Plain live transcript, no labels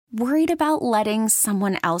Worried about letting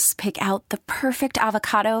someone else pick out the perfect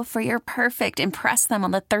avocado for your perfect impress them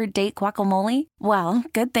on the third date guacamole? Well,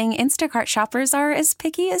 good thing Instacart shoppers are as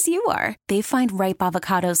picky as you are. They find ripe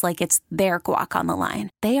avocados like it's their guac on the line.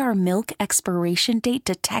 They are milk expiration date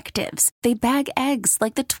detectives. They bag eggs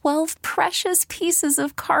like the 12 precious pieces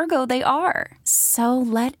of cargo they are. So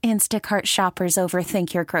let Instacart shoppers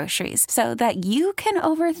overthink your groceries so that you can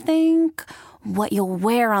overthink what you'll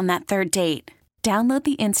wear on that third date. Download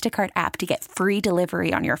the Instacart app to get free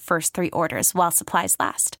delivery on your first 3 orders while supplies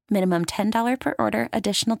last. Minimum $10 per order.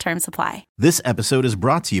 Additional terms apply. This episode is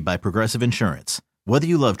brought to you by Progressive Insurance. Whether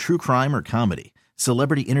you love true crime or comedy,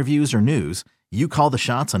 celebrity interviews or news, you call the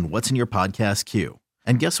shots on what's in your podcast queue.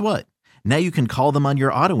 And guess what? Now you can call them on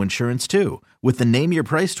your auto insurance too with the Name Your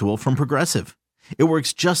Price tool from Progressive. It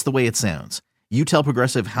works just the way it sounds. You tell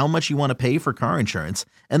Progressive how much you want to pay for car insurance,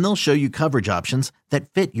 and they'll show you coverage options that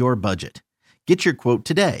fit your budget. Get your quote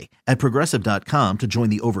today at Progressive.com to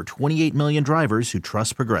join the over 28 million drivers who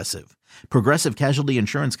trust Progressive. Progressive Casualty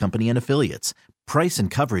Insurance Company and Affiliates. Price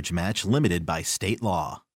and coverage match limited by state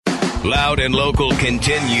law. Loud and Local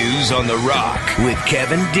continues on The Rock with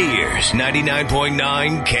Kevin Deers,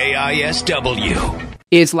 99.9 KISW.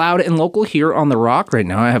 It's Loud and Local here on The Rock. Right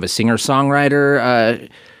now I have a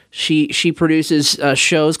singer-songwriter. She produces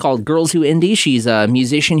shows called Girls Who Indie. She's a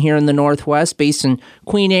musician here in the Northwest, based in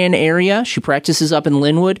Queen Anne area. She practices up in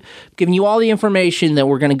Linwood. Giving you all the information that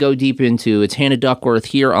we're going to go deep into. It's Hannah Duckworth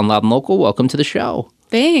here on Loud and Local. Welcome to the show.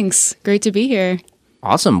 Thanks. Great to be here.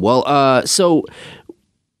 Awesome. Well, so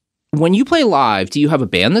when you play live, do you have a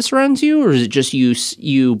band that surrounds you, or is it just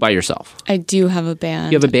you by yourself? I do have a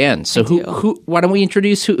band. You have a band. So who? Why don't we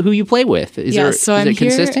introduce who you play with? Is it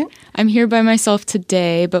consistent? I'm here by myself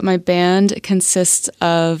today, but my band consists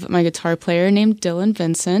of my guitar player named Dylan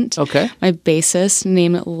Vincent, okay, my bassist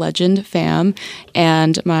named Legend Fam,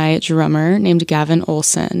 and my drummer named Gavin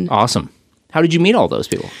Olson. Awesome. How did you meet all those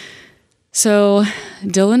people? So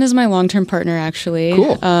Dylan is my long-term partner, actually.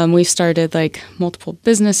 Cool. We've started multiple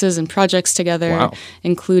businesses and projects together, wow,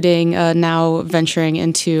 including now venturing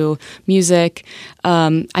into music.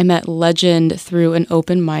 I met Legend through an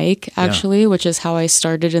open mic, actually, which is how I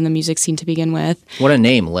started in the music scene to begin with. What a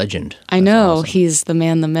name, Legend. I know. Awesome. He's the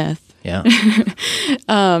man, the myth. Yeah.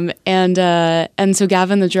 And so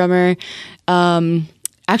Gavin, the drummer,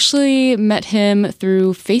 actually met him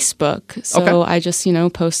through Facebook. So okay, I just,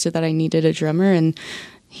 posted that I needed a drummer, and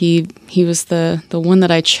he was the one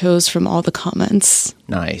that I chose from all the comments.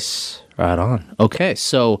 Nice. Right on. Okay,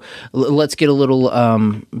 so let's get a little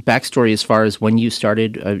backstory as far as when you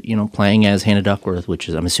started, playing as Hannah Duckworth, which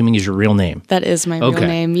is, I'm assuming, is your real name. That is my real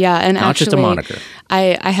name. Yeah, and not actually, just a moniker.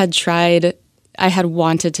 I had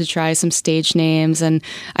wanted to try some stage names, and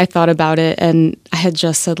I thought about it, and I had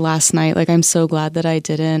just said last night, I'm so glad that I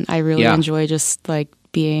didn't. I really enjoy just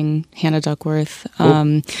being Hannah Duckworth.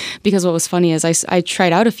 Cool. Because what was funny is I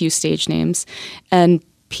tried out a few stage names, and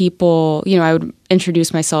people, I would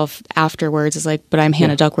introduce myself afterwards as but I'm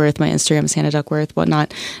Hannah Duckworth, my Instagram is Hannah Duckworth,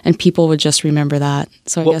 whatnot, and people would just remember that.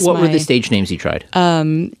 So I guess what were the stage names you tried?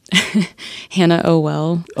 Hannah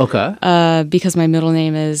Owell. Okay. Because my middle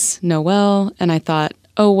name is Noel, and I thought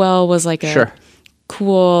Owell was a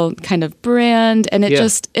cool kind of brand, and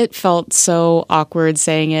it felt so awkward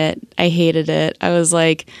saying it. I hated it. I was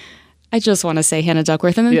I just want to say Hannah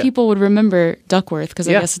Duckworth. And then people would remember Duckworth because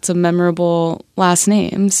I guess it's a memorable last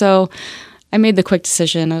name. So I made the quick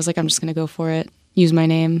decision. I was I'm just going to go for it. Use my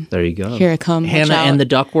name. There you go. Here I come. Hannah and the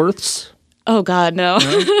Duckworths? Oh, God, no.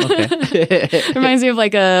 Okay. Reminds me of a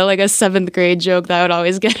 7th grade joke that I would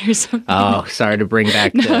always get or something. Oh, sorry to bring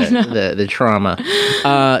back the trauma.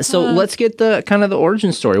 So let's get the kind of the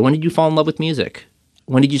origin story. When did you fall in love with music?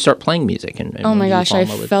 When did you start playing music? And oh my gosh, I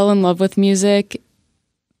fell in love with music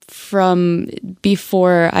from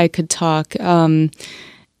before I could talk.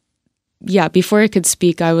 Before I could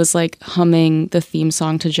speak, I was humming the theme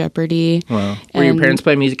song to Jeopardy. Wow. Were your parents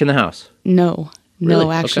playing music in the house? No. Really?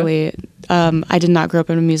 No, actually. Okay. I did not grow up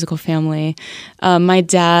in a musical family. My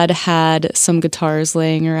dad had some guitars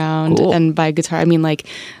laying around. Cool. And by guitar, I mean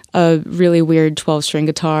a really weird 12-string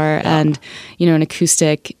guitar and, an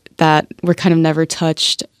acoustic that were kind of never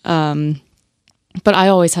touched. But I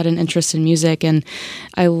always had an interest in music, and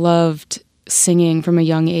I loved singing from a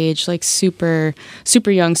young age, super,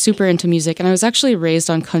 super young, super into music. And I was actually raised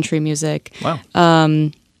on country music. Wow.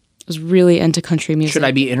 I was really into country music. Should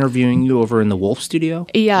I be interviewing you over in the Wolf Studio?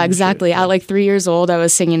 Yeah, exactly. At 3 years old, I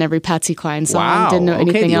was singing every Patsy Cline song. Wow. Didn't know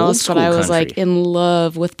anything else, but I was country. In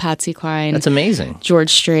love with Patsy Cline. That's amazing.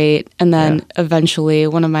 George Strait. And then eventually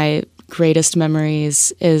one of my greatest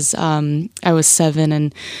memories is I was 7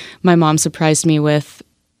 and my mom surprised me with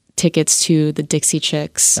tickets to the Dixie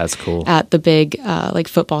Chicks. That's cool. At the big like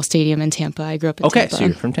football stadium in Tampa. I grew up in Tampa. Okay, so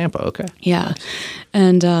you're from Tampa. Okay. Yeah. Nice.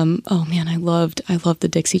 And oh man, I loved the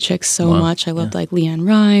Dixie Chicks so much. I loved like Leanne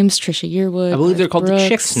Rimes, Trisha Yearwood. I believe they're called Brooks. the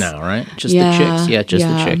Chicks now, right? Just the Chicks. Yeah, just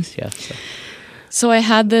the Chicks. Yeah. So I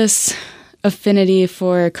had this affinity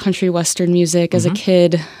for country western music. As a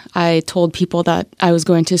kid, I told people that I was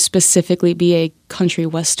going to specifically be a country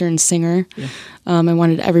western singer. Yeah. I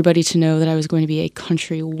wanted everybody to know that I was going to be a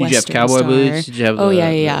country western Did you have cowboy star. boots? Did you have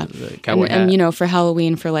the cowboy hat? And, you know, for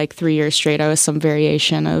Halloween for like 3 years straight, I was some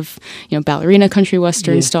variation of, you know, ballerina country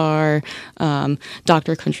western star,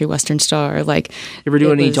 doctor country western star. Like, you ever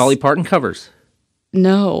do any Dolly Parton covers?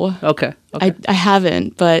 No. Okay. I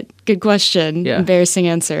haven't, but good question. Yeah. Embarrassing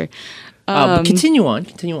answer. But continue on.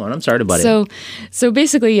 I'm sorry to butt in. So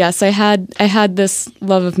basically, yes, I had this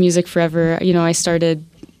love of music forever. You know, I started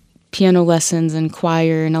piano lessons and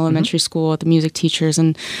choir in elementary school at the music teachers,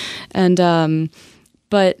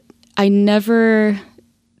 but I never.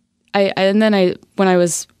 When I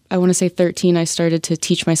was, I want to say 13, I started to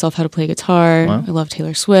teach myself how to play guitar. Wow. I love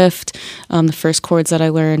Taylor Swift. The first chords that I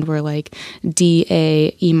learned were like D,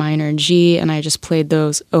 A, E minor, G, and I just played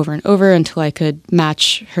those over and over until I could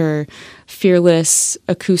match her Fearless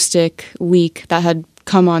acoustic leak that had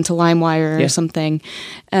come onto LimeWire or something.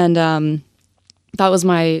 And that was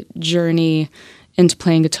my journey into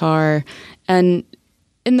playing guitar. And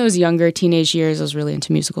in those younger teenage years, I was really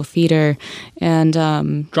into musical theater and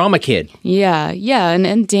drama kid. Yeah,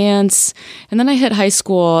 and dance. And then I hit high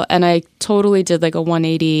school and I totally did like a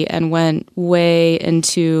 180 and went way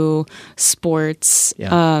into sports.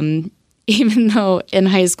 Yeah. Even though in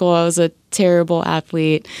high school I was a terrible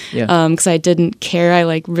athlete because I didn't care. I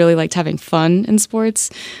like really liked having fun in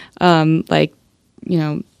sports, like, you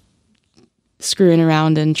know, screwing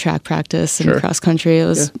around in track practice and cross country. It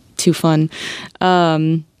was too fun.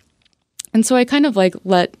 And so I kind of like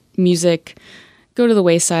let music go to the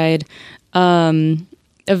wayside.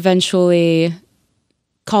 Eventually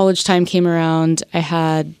college time came around. I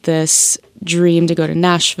had this dream to go to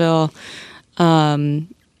Nashville.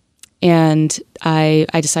 And I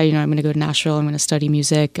decided, you know, I'm going to go to Nashville. I'm going to study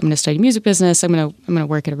music. I'm going to study music business. I'm going to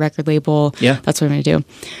work at a record label. Yeah. That's what I'm going to do.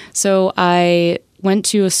 So I went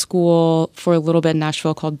to a school for a little bit in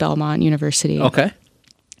Nashville called Belmont University. Okay.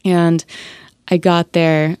 And I got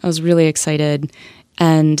there. I was really excited.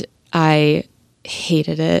 And I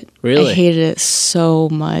hated it. Really? I hated it so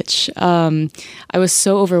much. I was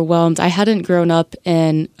so overwhelmed. I hadn't grown up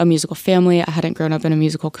in a musical family. I hadn't grown up in a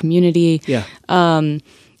musical community. Yeah.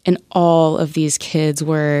 And all of these kids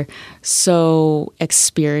were so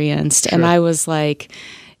experienced. Sure. And I was like,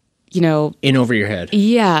 you know... in over your head.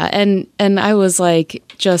 Yeah. And I was like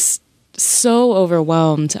just so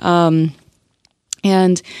overwhelmed.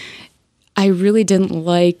 And I really didn't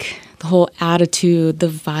like the whole attitude, the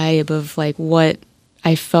vibe of like what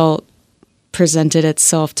I felt presented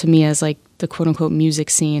itself to me as like the quote unquote music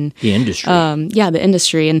scene. The industry. The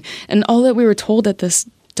industry. And all that we were told at this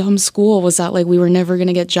dumb school was that like we were never going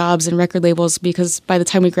to get jobs in record labels because by the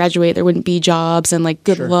time we graduate there wouldn't be jobs and like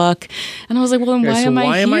good luck. And I was like, well, then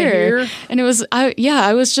why am I here? And it was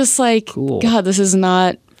I was just like, cool. God, this is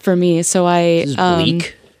not for me. So this is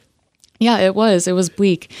bleak. Yeah, it was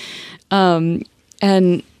bleak. And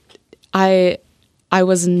I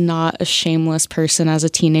was not a shameless person as a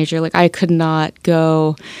teenager. Like I could not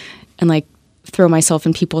go and like throw myself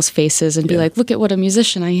in people's faces and be like, look at what a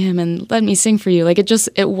musician I am and let me sing for you. Like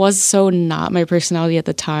it was so not my personality at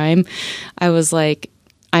the time. I was like,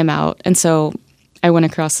 I'm out. And so I went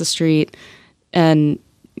across the street and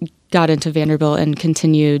got into Vanderbilt and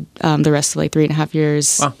continued the rest of like 3.5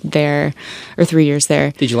 years there, or 3 years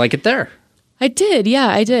there. Did you like it there? I did. Yeah,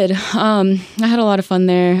 I did. I had a lot of fun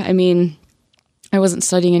there. I mean, I wasn't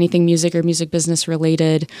studying anything music or music business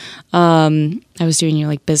related. I was doing, you know,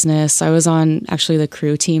 like business. I was on actually the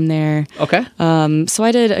crew team there. Okay. So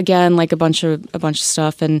I did again like a bunch of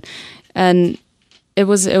stuff, and it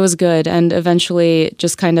was good. And eventually,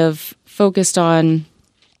 just kind of focused on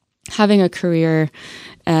having a career,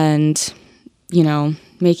 and you know,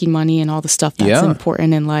 making money and all the stuff that's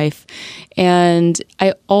important in life. And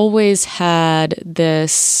I always had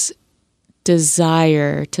this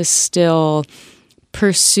desire to still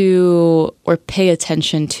pursue or pay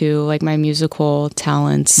attention to like my musical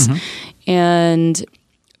talents. Mm-hmm. And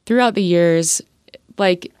throughout the years,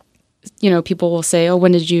 like, you know, people will say, oh,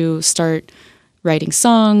 when did you start writing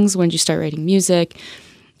songs? When did you start writing music?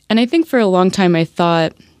 And I think for a long time I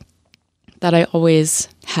thought that I always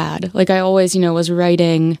had. Like I always, you know, was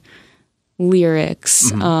writing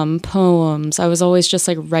lyrics, poems. I was always just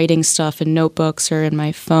like writing stuff in notebooks or in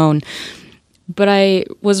my phone. but I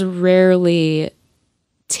was rarely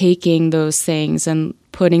taking those things and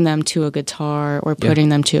putting them to a guitar or putting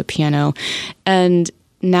them to a piano. And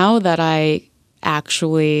now that I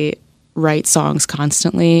actually write songs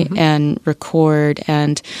constantly and record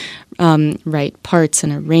and write parts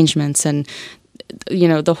and arrangements and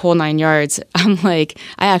the whole 9 yards, I'm like,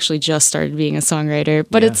 I actually just started being a songwriter,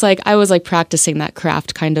 but it's like I was like practicing that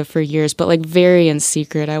craft kind of for years, but like very in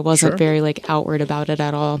secret. I wasn't very like outward about it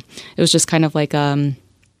at all. It was just kind of like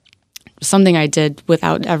something I did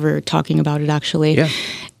without ever talking about it actually.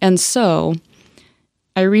 And so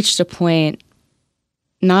I reached a point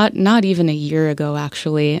not even a year ago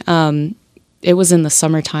actually. It was in the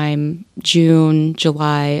summertime, June,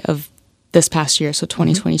 July of this past year, so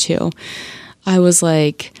 2022. I was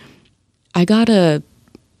like, I gotta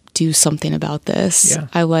do something about this.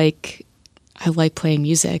 I like playing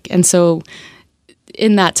music. And so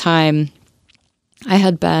in that time, I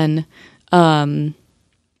had been, I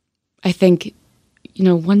think,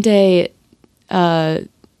 one day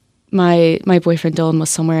my boyfriend Dylan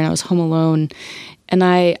was somewhere and I was home alone, and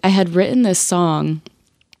I had written this song.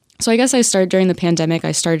 So I guess I started during the pandemic,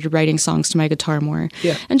 I started writing songs to my guitar more.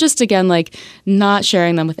 And just again, like not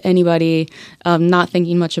sharing them with anybody, not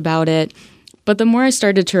thinking much about it. But the more I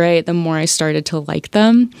started to write, the more I started to like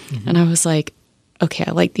them. And I was like, okay,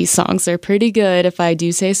 I like these songs. They're pretty good if I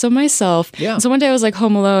do say so myself. And so one day I was like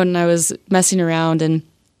home alone and I was messing around and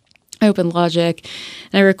I opened Logic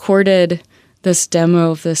and I recorded this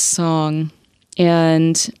demo of this song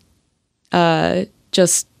and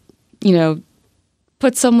just,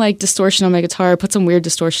 put some like distortion on my guitar, put some weird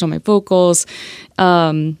distortion on my vocals.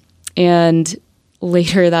 And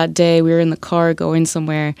later that day we were in the car going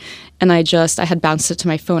somewhere and I had bounced it to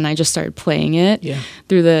my phone and I just started playing it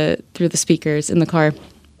through the speakers in the car.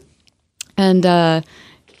 And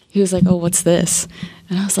he was like, "Oh, what's this?"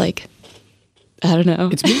 And I was like, "I don't know.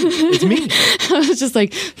 It's me. It's me." I was just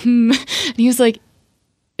like, And he was like,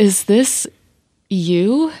 "Is this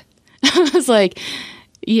you?" I was like,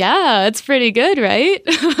 "Yeah, it's pretty good, right?"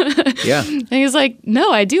 And he was like,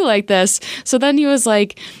 "No, I do like this." So then he was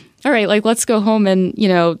like, "All right, like let's go home and,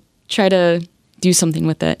 try to do something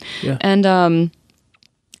with it." And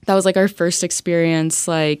that was like our first experience,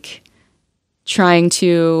 like trying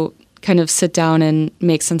to kind of sit down and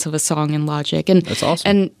make sense of a song in Logic. And that's awesome.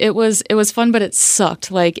 And it was fun, but it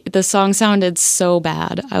sucked. Like the song sounded so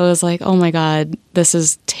bad. I was like, "Oh my God, this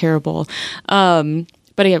is terrible."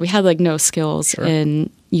 But again, we had like no skills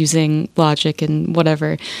in using Logic and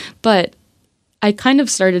whatever. But I kind of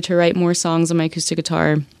started to write more songs on my acoustic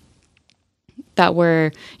guitar that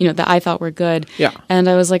were, that I thought were good. And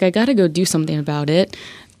I was like, I got to go do something about it.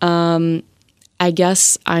 I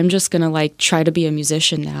guess I'm just going to like try to be a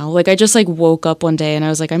musician now. Like I just like woke up one day and I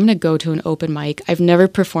was like, I'm going to go to an open mic. I've never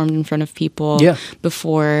performed in front of people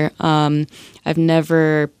before. I've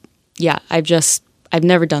never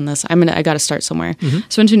done this. I got to start somewhere. So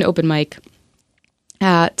I went to an open mic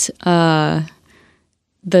at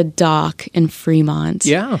the dock in Fremont.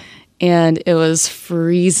 And it was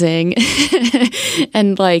freezing.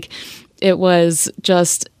 And like, it was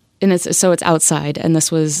just, and it's outside. And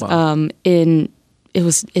this was in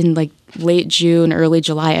like late June, early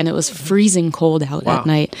July, and it was freezing cold out at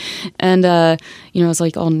night. And, I was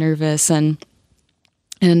like all nervous and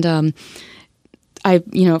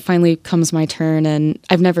it finally comes my turn, and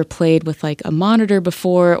I've never played with like a monitor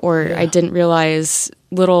before, or I didn't realize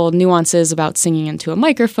little nuances about singing into a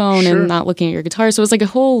microphone and not looking at your guitar. So it was like a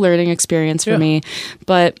whole learning experience for me,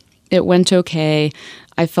 but it went okay.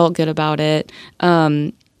 I felt good about it.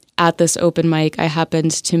 At this open mic, I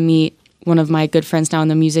happened to meet one of my good friends now in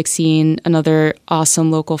the music scene, another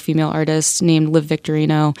awesome local female artist named Liv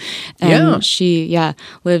Victorino. And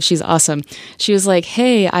Liv, she's awesome. She was like,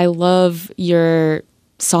 "Hey, I love your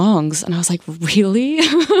songs." And I was like, "Really?"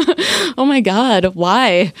 Oh my God,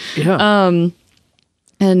 why?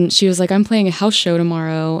 And she was like, "I'm playing a house show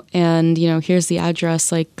tomorrow and, here's the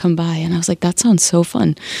address, like come by." And I was like, that sounds so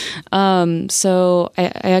fun. So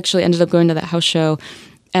I actually ended up going to that house show,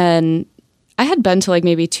 and I had been to like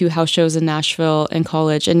maybe 2 house shows in Nashville in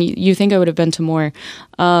college, and you think I would have been to more.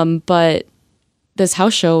 But this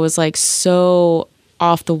house show was like so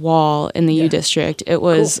off the wall in the U District. It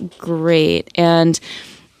was great. And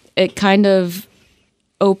it kind of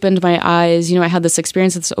opened my eyes. I had this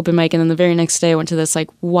experience at this open mic, and then the very next day I went to this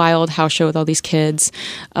like wild house show with all these kids.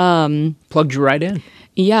 Plugged you right in.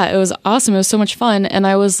 Yeah, it was awesome. It was so much fun. And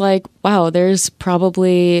I was like, wow, there's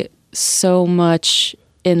probably so much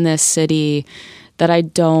in this city that I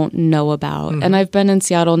don't know about. And I've been in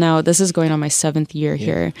Seattle now. This is going on my 7th year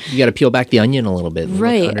here. You got to peel back the onion a little bit.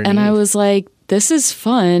 Right. And I was like, this is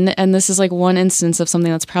fun. And this is like one instance of something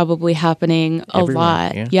that's probably happening a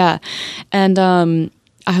lot. Yeah. And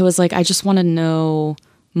I was like, I just want to know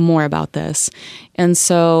more about this. And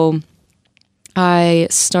so I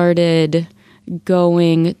started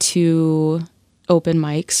going to open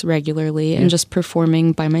mics regularly and just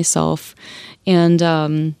performing by myself. And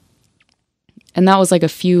that was like a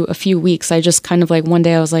few weeks. I just kind of like one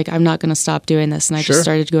day I was like, I'm not going to stop doing this. And I just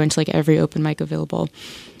started going to like every open mic available.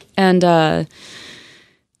 And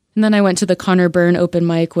then I went to the Connor Byrne open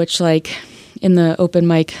mic, which like in the open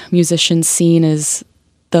mic musician scene is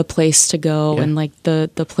the place to go and like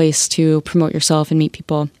the place to promote yourself and meet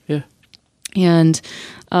people. Yeah. And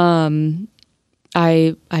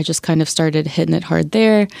I just kind of started hitting it hard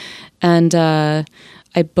there. And I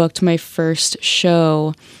booked my first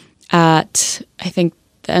show at, I think,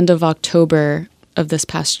 the end of October of this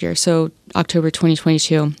past year. So October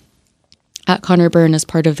 2022 at Connor Byrne as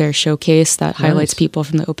part of their showcase that highlights people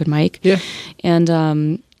from the open mic. Yeah.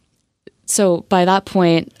 And so by that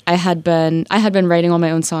point, I had been writing all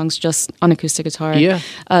my own songs just on acoustic guitar. Yeah.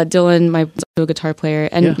 Dylan, my guitar player,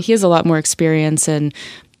 and he has a lot more experience in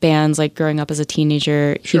bands. Like growing up as a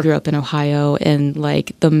teenager, he grew up in Ohio in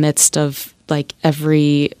like the midst of like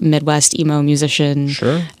every Midwest emo musician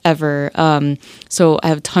ever. So I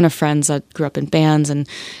have a ton of friends that grew up in bands, and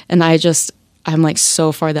I'm like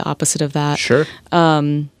so far the opposite of that.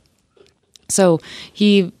 So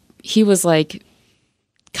he was like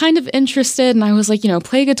kind of interested, and I was like,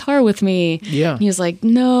 play guitar with me. Yeah. And he was like,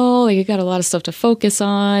 no, like you got a lot of stuff to focus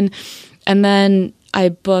on. And then I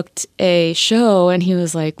booked a show, and he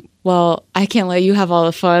was like, well, I can't let you have all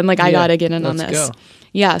the fun. Like I got to get in on this. Go.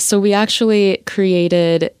 Yeah. So we actually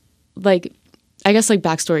created like, I guess like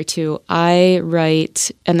backstory too. I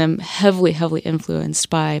write and am heavily, heavily influenced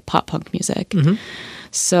by pop punk music. Mm-hmm.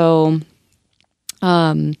 So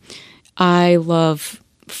I love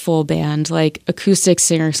full band. Like acoustic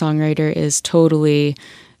singer-songwriter is totally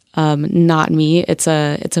not me. It's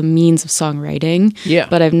a means of songwriting. Yeah.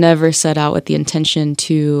 But I've never set out with the intention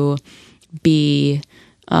to be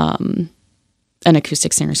an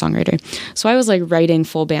acoustic singer-songwriter. So I was like writing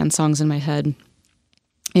full band songs in my head,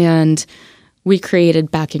 and we created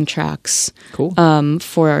backing tracks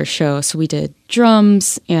for our show. So we did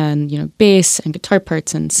drums and bass and guitar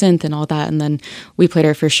parts and synth and all that, and then we played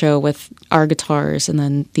our first show with our guitars and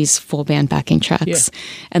then these full band backing tracks,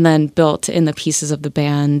 and then built in the pieces of the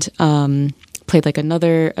band. Played like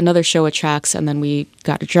another show with tracks, and then we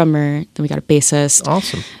got a drummer, then we got a bassist.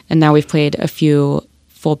 Awesome. And now we've played a few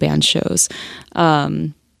full band shows.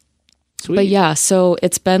 But yeah, so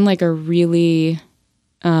it's been like a really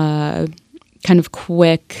kind of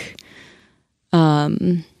quick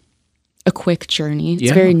journey.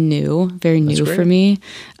 It's very new for me.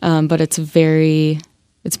 But it's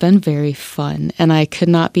been very fun, and I could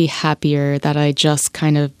not be happier that I just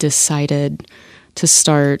kind of decided to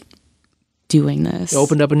start doing this. It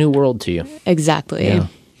opened up a new world to you. Exactly. Yeah.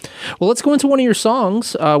 Well, let's go into one of your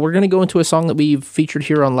songs. We're going to go into a song that we've featured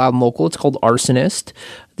here on Loud and Local. It's called Arsonist.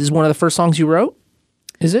 This is one of the first songs you wrote,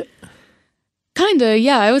 is it? Kinda,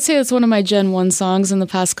 yeah. I would say it's one of my Gen 1 songs in the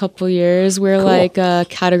past couple years. We're like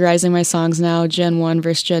categorizing my songs now, Gen 1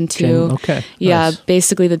 versus Gen 2. Okay. Yeah, nice.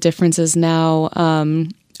 Basically the difference is now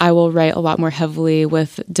I will write a lot more heavily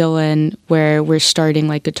with Dylan, where we're starting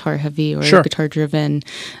like guitar heavy or guitar driven.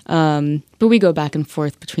 But we go back and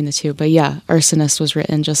forth between the two. But yeah, Arsonist was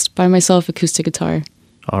written just by myself, acoustic guitar.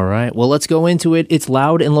 All right. Well, let's go into it. It's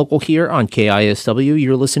Loud and Local here on KISW.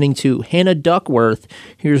 You're listening to Hannah Duckworth.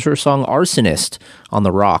 Here's her song Arsonist on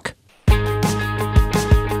The Rock.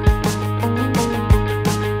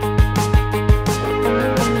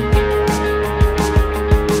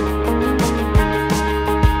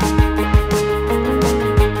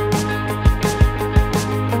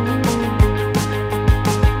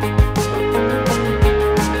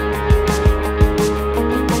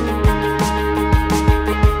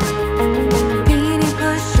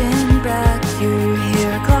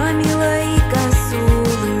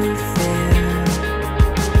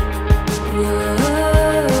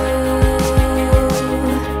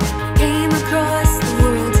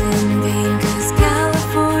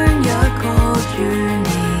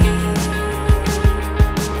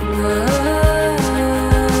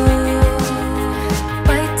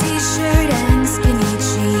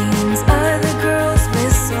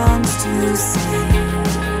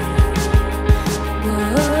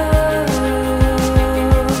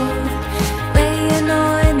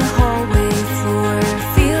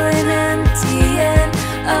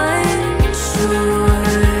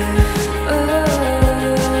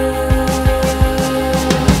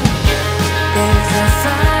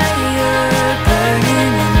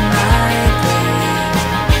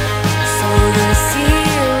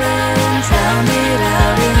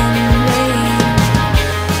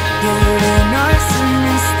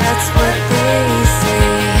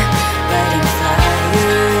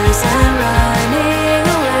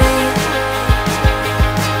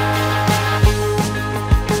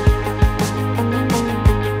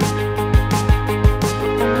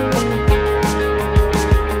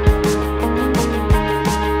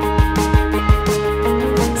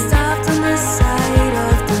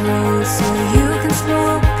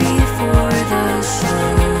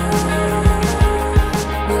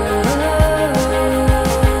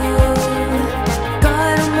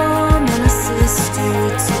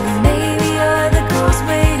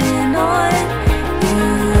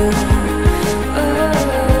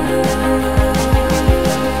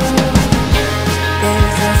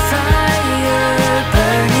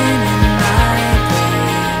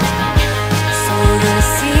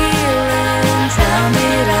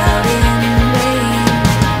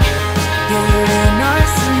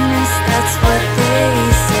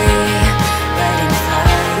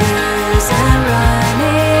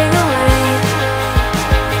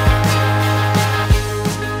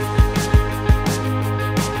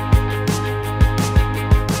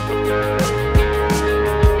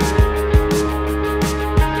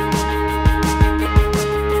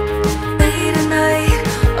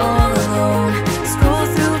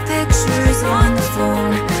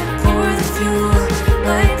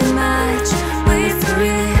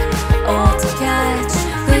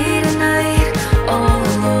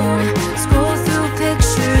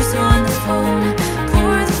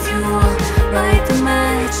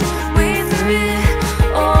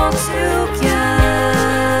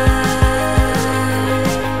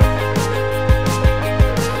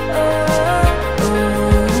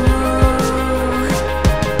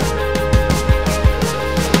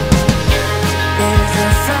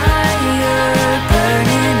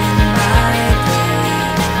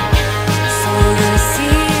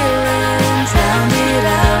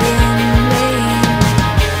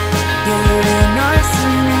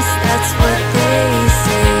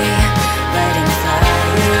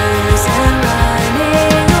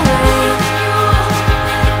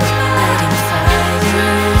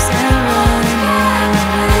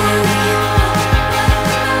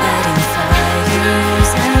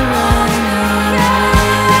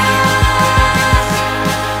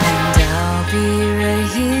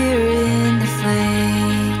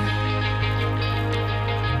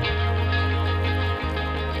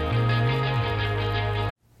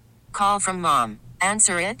 from mom.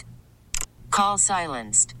 Answer it. Call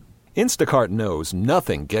silenced. Instacart knows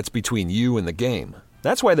nothing gets between you and the game.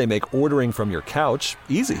 That's why they make ordering from your couch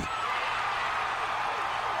easy.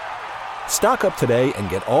 Stock up today and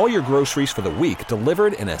get all your groceries for the week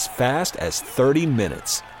delivered in as fast as 30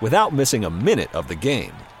 minutes without missing a minute of the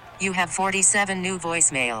game. You have 47 new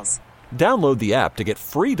voicemails. Download the app to get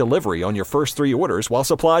free delivery on your first 3 orders while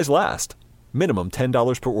supplies last. Minimum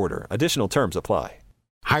 $10 per order. Additional terms apply.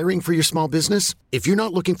 Hiring for your small business? If you're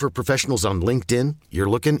not looking for professionals on LinkedIn, you're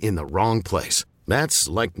looking in the wrong place. That's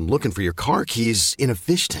like looking for your car keys in a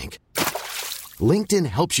fish tank. LinkedIn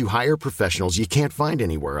helps you hire professionals you can't find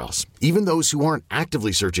anywhere else, even those who aren't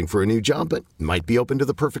actively searching for a new job but might be open to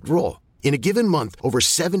the perfect role. In a given month, over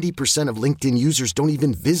 70% of LinkedIn users don't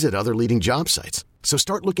even visit other leading job sites. So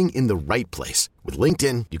start looking in the right place. With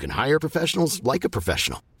LinkedIn, you can hire professionals like a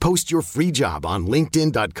professional. Post your free job on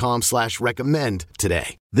linkedin.com/recommend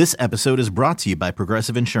today. This episode is brought to you by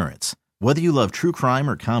Progressive Insurance. Whether you love true crime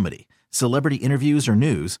or comedy, celebrity interviews or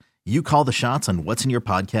news, you call the shots on what's in your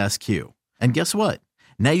podcast queue. And guess what?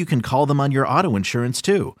 Now you can call them on your auto insurance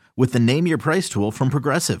too with the Name Your Price tool from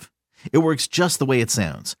Progressive. It works just the way it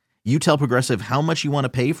sounds. You tell Progressive how much you want to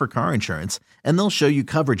pay for car insurance, and they'll show you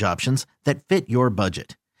coverage options that fit your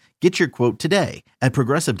budget. Get your quote today at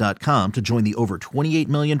Progressive.com to join the over 28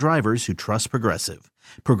 million drivers who trust Progressive.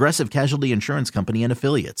 Progressive Casualty Insurance Company and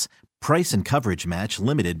Affiliates. Price and coverage match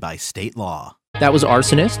limited by state law. That was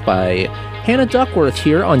Arsonist by Hannah Duckworth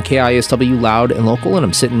here on KISW Loud and Local, and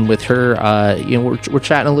I'm sitting with her. We're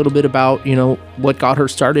chatting a little bit about what got her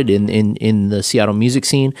started in the Seattle music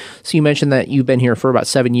scene. So you mentioned that you've been here for about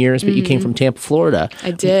 7 years, but you came from Tampa, Florida.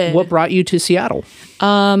 I did. What brought you to Seattle?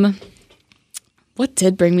 What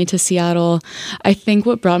did bring me to Seattle? I think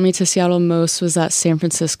what brought me to Seattle most was that San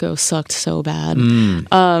Francisco sucked so bad.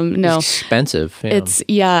 No, it's expensive.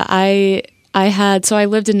 Yeah. I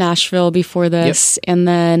lived in Nashville before this, and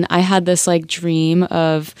then I had this dream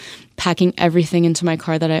of packing everything into my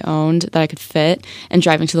car that I owned that I could fit and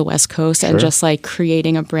driving to the West Coast and just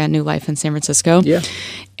creating a brand new life in San Francisco. Yeah.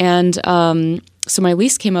 And so my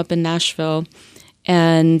lease came up in Nashville,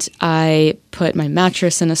 and I put my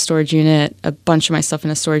mattress in a storage unit, a bunch of my stuff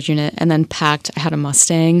in a storage unit, and then packed. I had a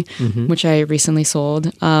Mustang, which I recently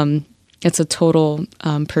sold. It's a total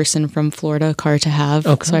person from Florida car to have,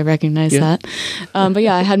 so I recognize that. But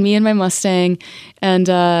yeah, I had me and my Mustang, and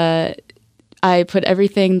I put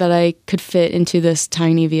everything that I could fit into this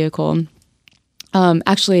tiny vehicle.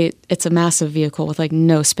 Actually, it's a massive vehicle with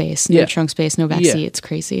no space, no trunk space, no backseat. It's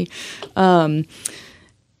crazy. Put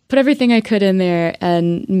everything I could in there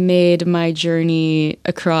and made my journey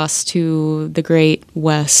across to the Great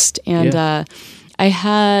West. And I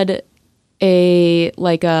had a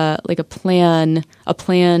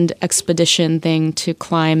planned expedition thing to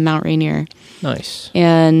climb Mount Rainier. Nice.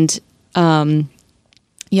 And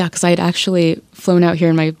because I had actually flown out here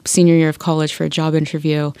in my senior year of college for a job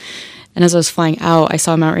interview, and as I was flying out, I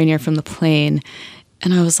saw Mount Rainier from the plane,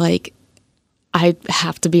 and I was like, I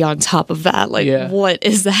have to be on top of that. What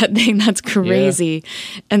is that thing? That's crazy.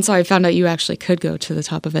 Yeah. And so I found out you actually could go to the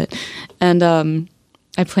top of it. And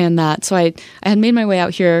I planned that. So I had made my way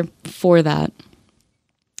out here for that.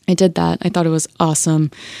 I did that. I thought it was awesome.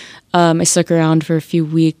 I stuck around for a few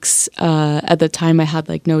weeks. At the time, I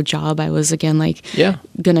had no job. I was again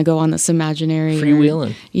gonna go on this imaginary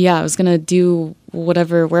freewheeling. Yeah, I was gonna do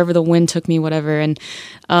whatever, wherever the wind took me, whatever. And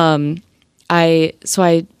I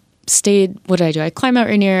stayed. What did I do? I climbed Mount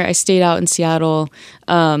Rainier. I stayed out in Seattle.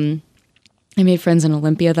 I made friends in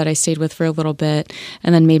Olympia that I stayed with for a little bit,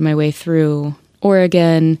 and then made my way through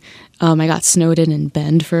Oregon. I got snowed in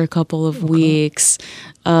Bend for a couple of weeks.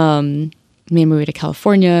 Made my way to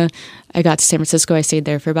California. I got to San Francisco. I stayed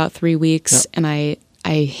there for about 3 weeks, and I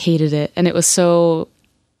hated it. And it was so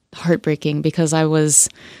heartbreaking because I was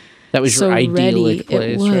that was so your idyllic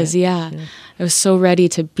ready. place. It was, right? yeah. I was so ready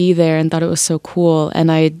to be there and thought it was so cool,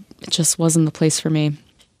 and it just wasn't the place for me.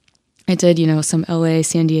 I did, some LA,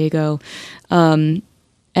 San Diego, and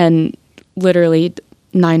literally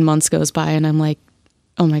 9 months goes by, and I'm like,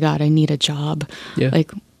 oh my God, I need a job. Yeah.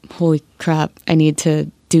 Holy crap, I need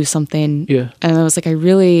to do something. Yeah. And I was like, I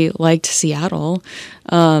really liked Seattle.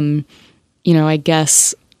 I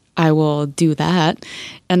guess I will do that.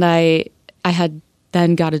 And I had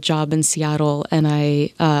then got a job in Seattle, and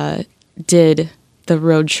I did the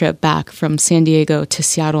road trip back from San Diego to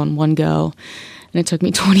Seattle in one go. And it took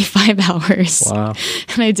me 25 hours. Wow.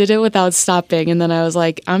 And I did it without stopping. And then I was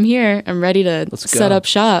like, I'm here. I'm ready to set up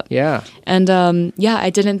shop. Yeah. And I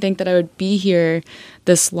didn't think that I would be here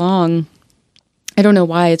this long. I don't know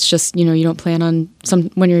why. It's just, you don't plan on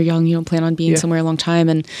when you're young, you don't plan on being somewhere a long time.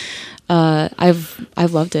 And I've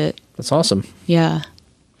loved it. That's awesome. Yeah.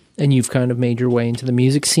 And you've kind of made your way into the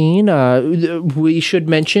music scene. We should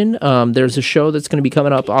mention there's a show that's going to be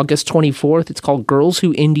coming up August 24th. It's called Girls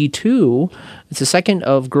Who Indie 2. It's the second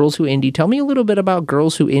of Girls Who Indie. Tell me a little bit about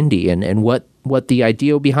Girls Who Indie and what the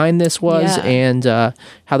idea behind this was and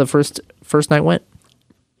how the first night went.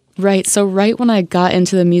 Right. So right when I got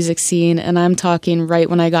into the music scene, and I'm talking right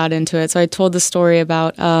when I got into it. So I told the story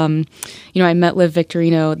about, I met Liv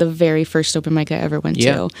Victorino the very first open mic I ever went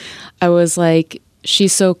to. I was like,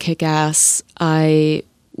 she's so kick-ass. I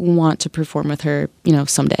want to perform with her,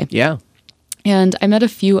 someday. Yeah. And I met a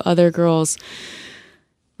few other girls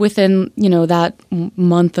within, that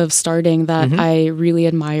month of starting that I really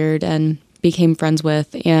admired and became friends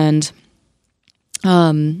with. And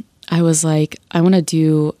I was like, I want to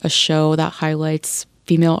do a show that highlights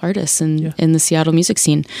female artists in the Seattle music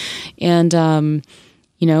scene. And, I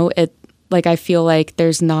feel like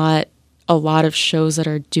there's not a lot of shows that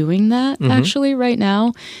are doing that actually right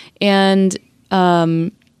now. And, I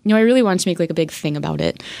really wanted to make a big thing about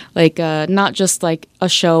it. Not just a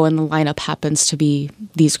show and the lineup happens to be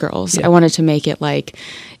these girls. I wanted to make it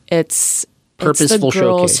it's purposeful the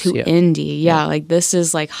girls showcase. who indie. This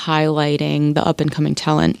is highlighting the up and coming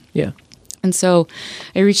talent. Yeah. And so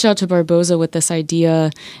I reached out to Barboza with this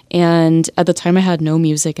idea, and at the time I had no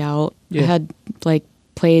music out. I had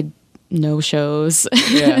played no shows.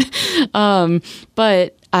 Yeah.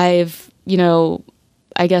 But I've,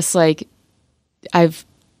 I guess I've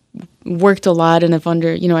worked a lot and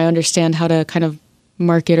I understand how to kind of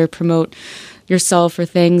market or promote yourself or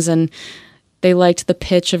things. And they liked the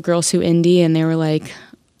pitch of Girls Who Indie, and they were like,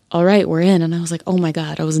 all right, we're in. And I was like, oh my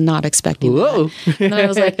God, I was not expecting that. And then I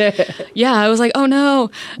was like, oh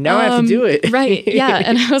no. Now I have to do it. Right. Yeah.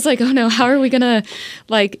 And I was like, oh no, how are we going to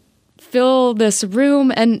fill this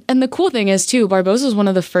room? And the cool thing is too, Barboza was one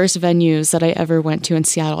of the first venues that I ever went to in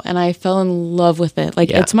Seattle, and I fell in love with it.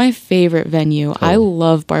 It's my favorite venue. I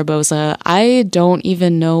love Barboza. I don't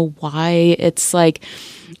even know why. It's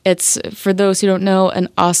for those who don't know, an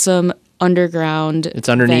awesome underground. It's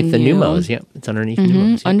underneath venue. the Numos. Yeah, it's underneath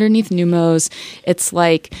Numos. Yeah. Underneath Numos. It's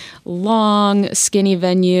long, skinny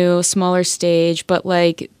venue, smaller stage, but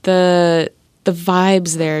the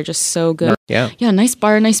vibes there are just so good. Yeah. Yeah, nice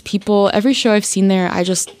bar, nice people. Every show I've seen there, I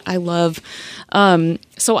love.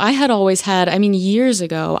 So I had always had, years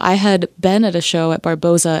ago, I had been at a show at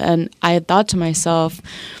Barboza, and I had thought to myself,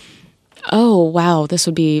 oh, wow, this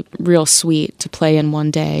would be real sweet to play in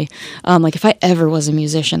one day. If I ever was a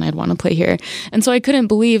musician, I'd want to play here. And so I couldn't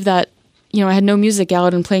believe that, I had no music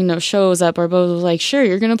out and playing no shows, that Barboza was like, sure,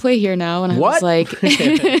 you're going to play here now. And I was like,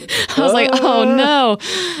 oh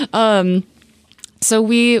no. So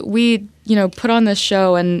we put on this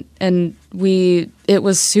show, and it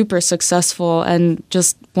was super successful and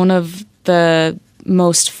just one of the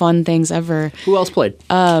most fun things ever. Who else played?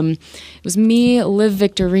 It was me, Liv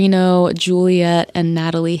Victorino, Juliet, and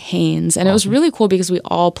Natalie Haynes. And It was really cool because we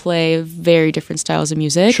all play very different styles of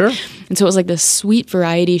music. Sure. And so it was this sweet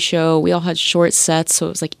variety show. We all had short sets, so it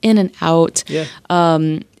was in and out. Yeah.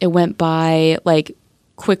 It went by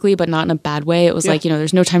quickly, but not in a bad way. It was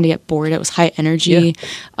there's no time to get bored. It was high energy.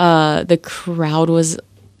 Yeah. The crowd was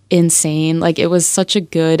insane. It was such a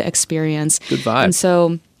good experience. Good vibe. And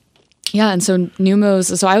so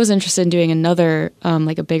Numos, so I was interested in doing another,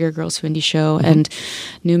 a bigger Girls Who Indie show, and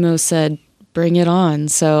Numos said, bring it on.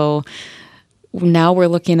 So now we're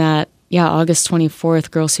looking at, August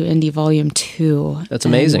 24th, Girls Who Indie Volume 2. That's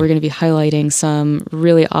amazing. And we're going to be highlighting some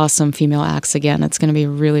really awesome female acts again. It's going to be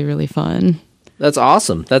really, really fun. That's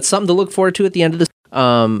awesome. That's something to look forward to at the end of this.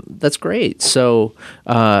 That's great. So,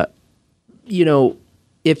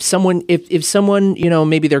 if someone,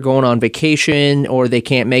 maybe they're going on vacation or they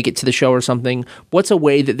can't make it to the show or something, what's a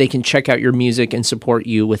way that they can check out your music and support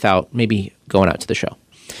you without maybe going out to the show?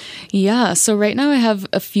 Yeah, so right now I have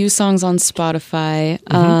a few songs on Spotify,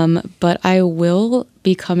 but I will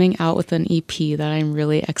be coming out with an EP that I'm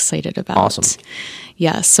really excited about. Awesome.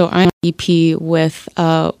 Yeah, so I'm on EP with...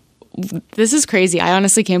 this is crazy. I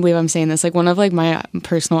honestly can't believe I'm saying this. One of my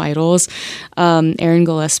personal idols, Aaron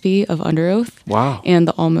Gillespie of Underoath. Wow. And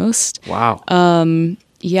The Almost. Wow.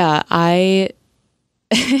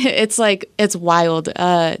 It's wild.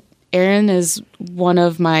 Aaron is one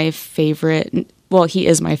of my favorite. Well, he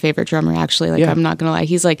is my favorite drummer, actually. I'm not gonna lie.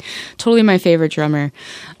 He's totally my favorite drummer.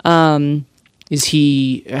 Is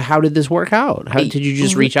he? How did this work out? Did you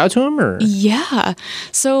just reach out to him, or? Yeah.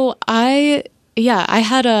 So I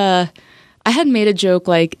had made a joke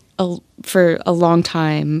for a long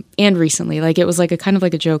time and recently, like it was like a kind of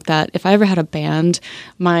like a joke that if I ever had a band,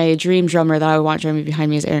 my dream drummer that I would want drumming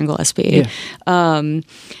behind me is Aaron Gillespie. Yeah.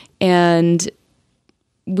 And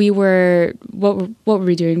we were, what were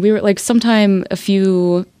we doing? We were like sometime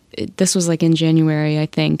this was like in January, I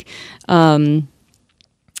think.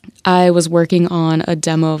 I was working on a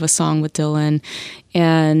demo of a song with Dylan,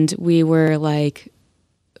 and we were like,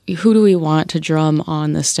 who do we want to drum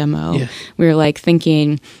on this demo? Yeah. We were like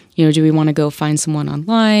thinking, do we want to go find someone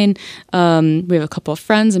online? We have a couple of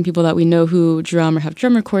friends and people that we know who drum or have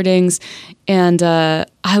drum recordings. And I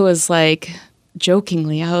was like,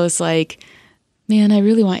 jokingly, I was like, man, I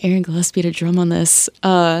really want Aaron Gillespie to drum on this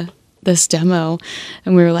demo.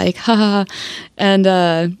 And we were like, haha. And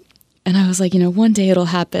I was like, one day it'll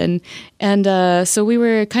happen. And so we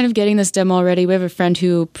were kind of getting this demo already. We have a friend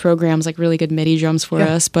who programs like really good MIDI drums for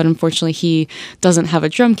us, but unfortunately he doesn't have a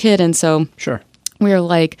drum kit. And so we were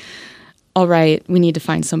like, all right, we need to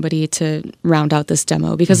find somebody to round out this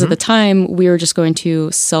demo. Because at the time we were just going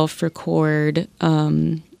to self-record.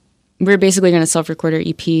 We were basically going to self-record our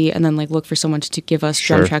EP and then like look for someone to give us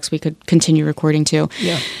drum tracks we could continue recording to.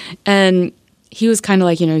 Yeah. And he was kind of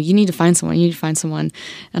like, you need to find someone. You need to find someone.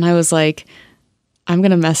 And I was like, I'm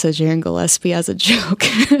going to message Aaron Gillespie as a joke.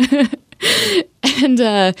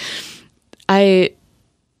 And I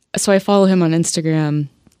follow him on Instagram,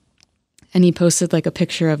 and he posted like a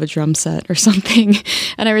picture of a drum set or something.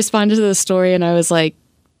 And I responded to the story and I was like,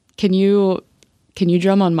 can you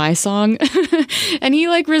drum on my song? And he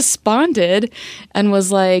like responded and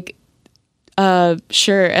was like,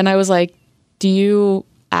 sure. And I was like, do you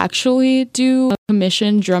actually do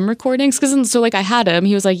commission drum recordings? So like I had him,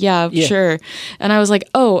 he was like, yeah, sure. And I was like,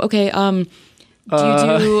 oh, okay. Do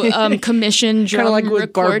you do commission drum recordings? Kind of like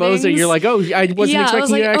with Barboza, you're like, oh, I wasn't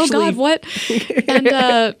expecting you to actually. Oh God, what?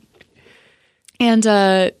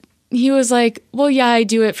 And he was like, well, yeah, I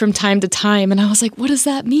do it from time to time. And I was like, what does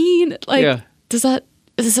that mean? Like,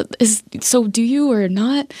 so do you or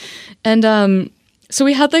not? And so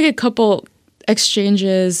we had like a couple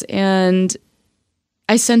exchanges, and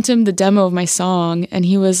I sent him the demo of my song, and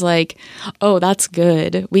he was like, oh, that's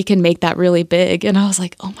good. We can make that really big. And I was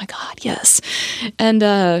like, oh my God, yes. And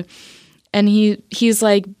he's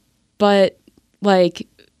like, but like,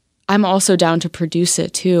 I'm also down to produce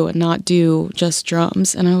it too and not do just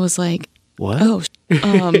drums. And I was like, what? Oh,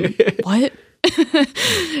 what?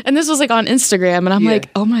 And this was like on Instagram, and I'm like,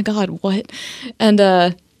 oh my God, what?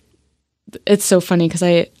 And it's so funny because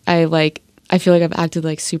I feel like I've acted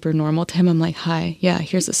like super normal to him. I'm like, hi, yeah,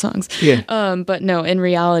 here's the songs. Yeah. But no, in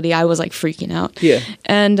reality, I was like freaking out. Yeah.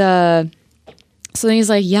 And so then he's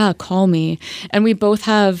like, yeah, call me. And we both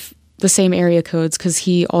have the same area codes because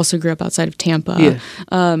he also grew up outside of Tampa. Yeah.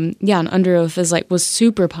 And Underoath was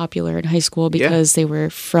super popular in high school because they were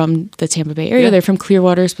from the Tampa Bay area. Yeah. They're from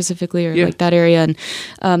Clearwater specifically, or like that area.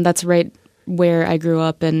 And that's right where I grew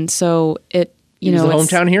up. And so it, He's the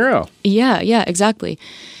hometown hero. Yeah, exactly.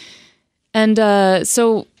 And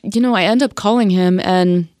so, I end up calling him,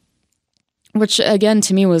 and which again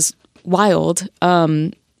to me was wild.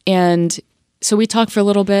 And so we talked for a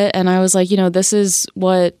little bit, and I was like, this is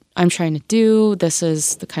what I'm trying to do. This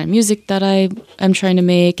is the kind of music that I'm trying to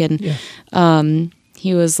make. And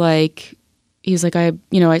he was like,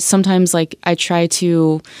 I sometimes like I try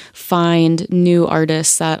to find new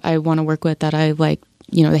artists that I want to work with that I like,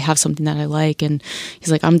 they have something that I like. And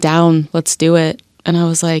he's like, I'm down. Let's do it. And I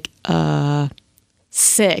was like,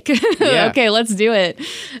 sick. Yeah. Okay, let's do it.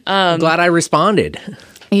 I'm glad I responded.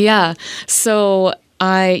 Yeah. So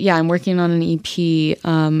I'm working on an EP.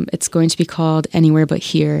 It's going to be called Anywhere But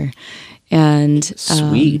Here. And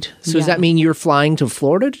sweet. So does that mean you're flying to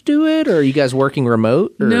Florida to do it, or are you guys working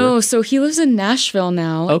remote? Or? No, so he lives in Nashville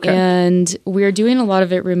now. Okay. And we're doing a lot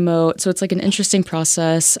of it remote. So it's like an interesting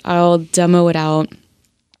process. I'll demo it out,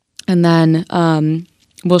 and then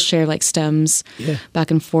we'll share like stems back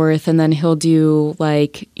and forth, and then he'll do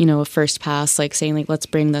like, a first pass, like saying like, let's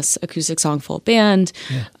bring this acoustic song full band.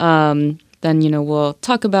 Yeah. Then, we'll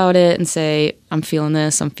talk about it and say, I'm feeling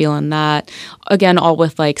this, I'm feeling that. Again, all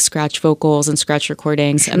with like scratch vocals and scratch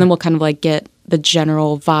recordings. Sure. And then we'll kind of like get the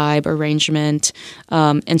general vibe, arrangement,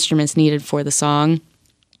 instruments needed for the song,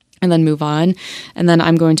 and then move on. And then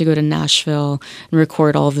I'm going to go to Nashville and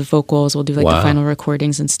record all of the vocals. We'll do like the final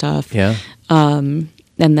recordings and stuff. Yeah. And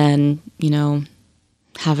then,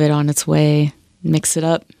 have it on its way, mix it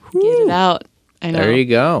up, get it out. I know. There you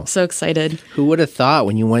go. So excited. Who would have thought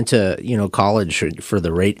when you went to, college for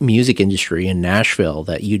the music industry in Nashville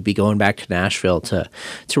that you'd be going back to Nashville to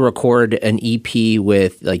record an EP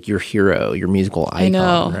with like your hero, your musical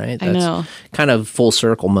icon, right? That's I know. Kind of full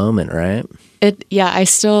circle moment, right? I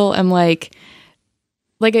still am like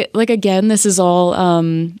again, this is all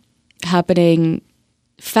happening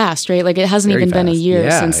fast, right? Like it hasn't Very even been a fast.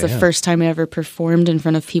 year since the first time I ever performed in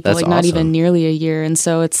front of people. That's like not awesome. even nearly a year. And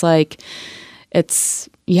so it's like, it's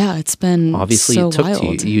been obviously so it took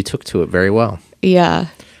wild. to you took to it very well. Yeah.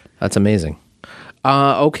 That's amazing.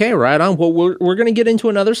 Okay, right on. Well, we're going to get into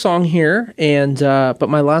another song here, and but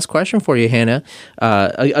my last question for you, Hannah.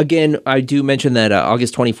 Again, I do mention that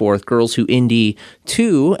August 24th, Girls Who Indie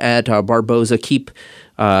 2 at Barboza. Keep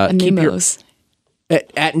Numos.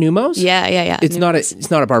 At Numos? Yeah. It's not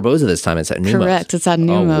at Barboza this time. It's at Numos. Correct. It's at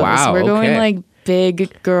Numos. Oh, wow. We're going okay. like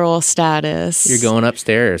big girl status. You're going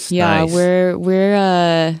upstairs. Yeah, nice.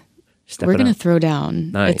 we're Stepping gonna up. throw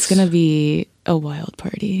down. Nice. It's gonna be a wild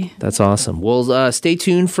party. That's awesome. Well, stay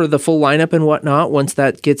tuned for the full lineup and whatnot. Once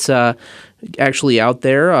that gets actually out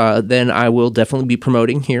there, then I will definitely be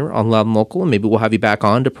promoting here on Loud and Local, and maybe we'll have you back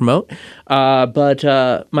on to promote. But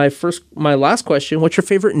my last question: what's your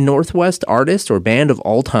favorite Northwest artist or band of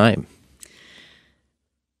all time?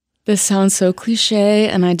 This sounds so cliche,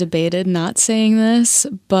 and I debated not saying this,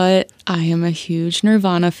 but I am a huge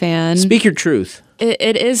Nirvana fan. Speak your truth.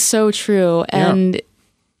 It is so true, and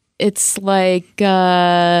it's like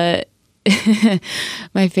my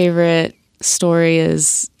favorite story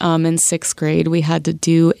is in 6th grade we had to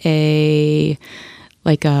do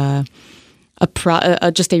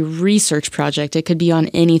just a research project. It could be on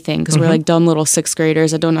anything because we're like dumb little 6th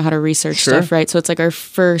graders that don't know how to research stuff, right? So it's like our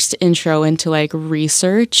first intro into like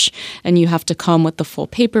research, and you have to come with the full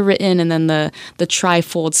paper written, and then the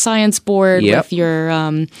trifold science board with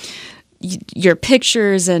your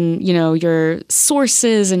pictures and your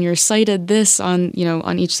sources and your cited this on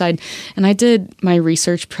on each side. And I did my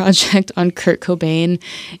research project on Kurt Cobain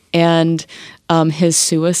and his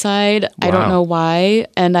suicide. Wow. I don't know why,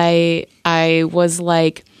 and I was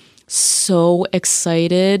like so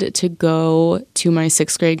excited to go to my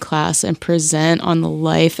 6th grade class and present on the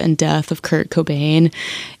life and death of Kurt Cobain.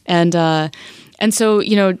 And so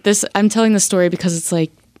this, I'm telling the story because it's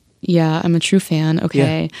like, yeah, I'm a true fan.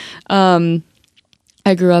 Okay. Yeah.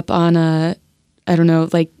 I grew up on a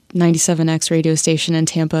 97X radio station in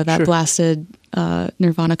Tampa that blasted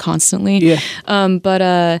Nirvana constantly. Yeah.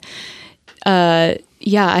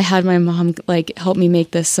 I had my mom like help me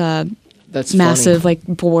make this That's massive funny. like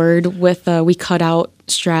board with we cut out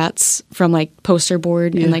strats from like poster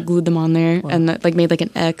board and like glued them on there and like made like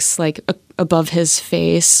an X like above his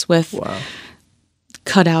face with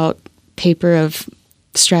cut out paper of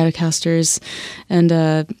Stratocasters and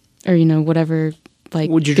or whatever like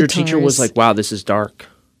Would your teacher was like, wow, this is dark?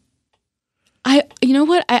 You know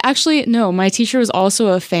what? No, my teacher was also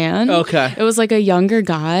a fan. Okay. It was like a younger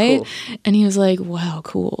guy. Cool. And he was like, wow,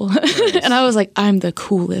 cool. Nice. And I was like, I'm the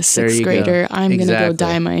coolest 6th grader. Go. I'm going to go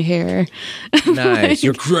dye my hair. Nice.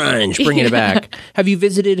 You're grunge. Bringing it back. Have you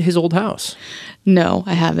visited his old house? No,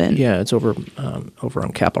 I haven't. Yeah, it's over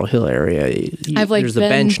on Capitol Hill area. There's a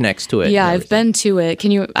bench next to it. Yeah, I've been to it.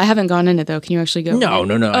 I haven't gone in it though. Can you actually go? No. I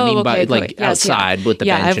mean, okay, like outside with the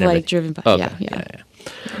bench I've and like everything. driven by. Okay. Yeah.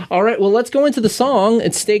 All right, well, let's go into the song.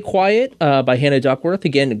 It's Stay Quiet by Hannah Duckworth.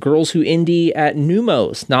 Again, Girls Who Indie at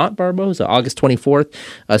Numos, not Barboza, August 24th.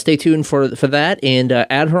 Stay tuned for that and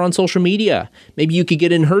add her on social media. Maybe you could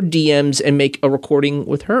get in her DMs and make a recording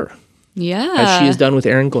with her. Yeah. As she has done with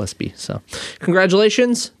Aaron Gillespie. So,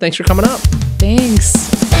 congratulations. Thanks for coming up. Thanks.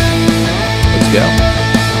 Let's go.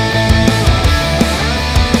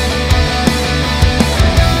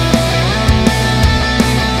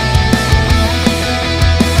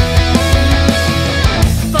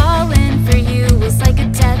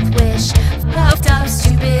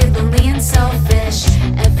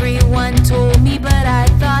 Told me, but I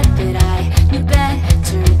thought that I knew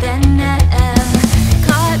better than them.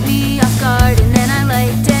 Caught me off guard and then I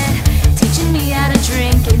liked it, teaching me how to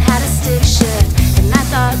drink and how to stick shift. And I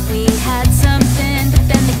thought we had something, but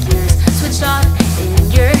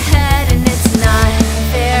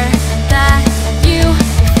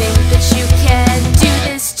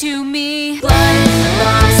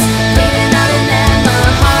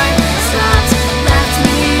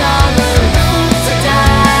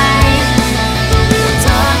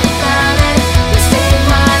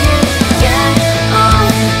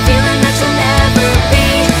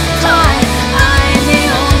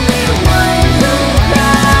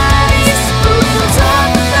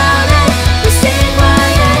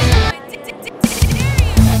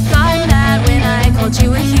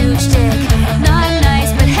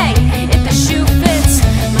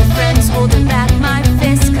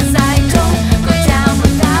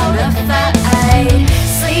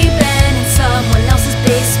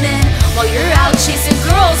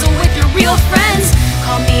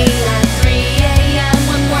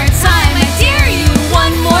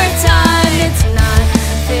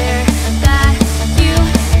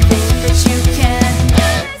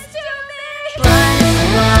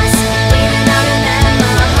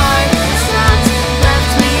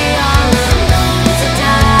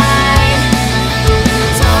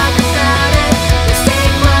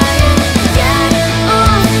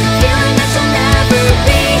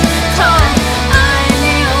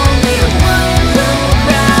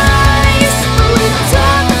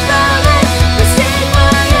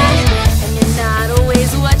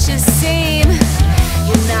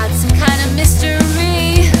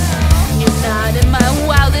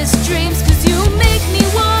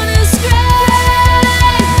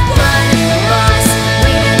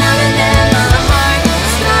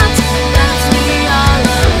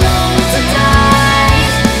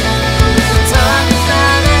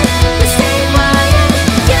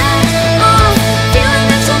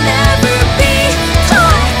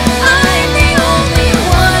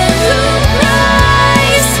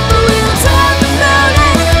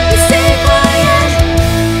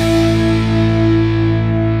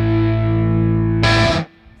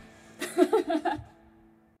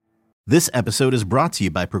This episode is brought to you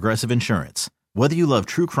by Progressive Insurance. Whether you love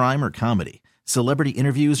true crime or comedy, celebrity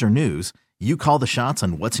interviews or news, you call the shots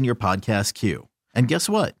on what's in your podcast queue. And guess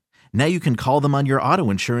what? Now you can call them on your auto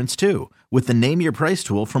insurance too with the Name Your Price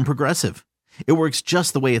tool from Progressive. It works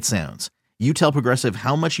just the way it sounds. You tell Progressive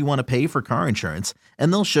how much you want to pay for car insurance,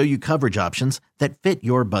 and they'll show you coverage options that fit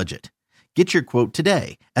your budget. Get your quote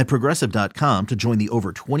today at Progressive.com to join the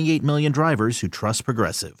over 28 million drivers who trust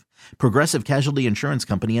Progressive. Progressive Casualty Insurance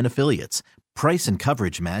Company and Affiliates. Price and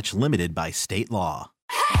coverage match limited by state law.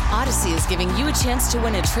 Odyssey is giving you a chance to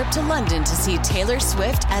win a trip to London to see Taylor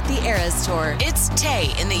Swift at the Eras Tour. It's Tay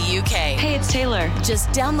in the UK. Hey, it's Taylor. Just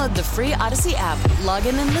download the free Odyssey app, log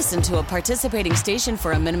in and listen to a participating station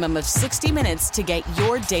for a minimum of 60 minutes to get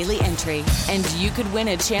your daily entry. And you could win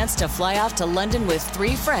a chance to fly off to London with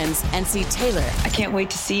 3 friends and see Taylor. I can't wait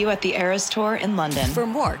to see you at the Eras Tour in London. For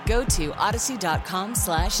more, go to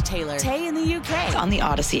odyssey.com/Taylor. Tay in the UK. It's on the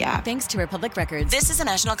Odyssey app. Thanks to Republic Records. This is a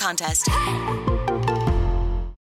national contest.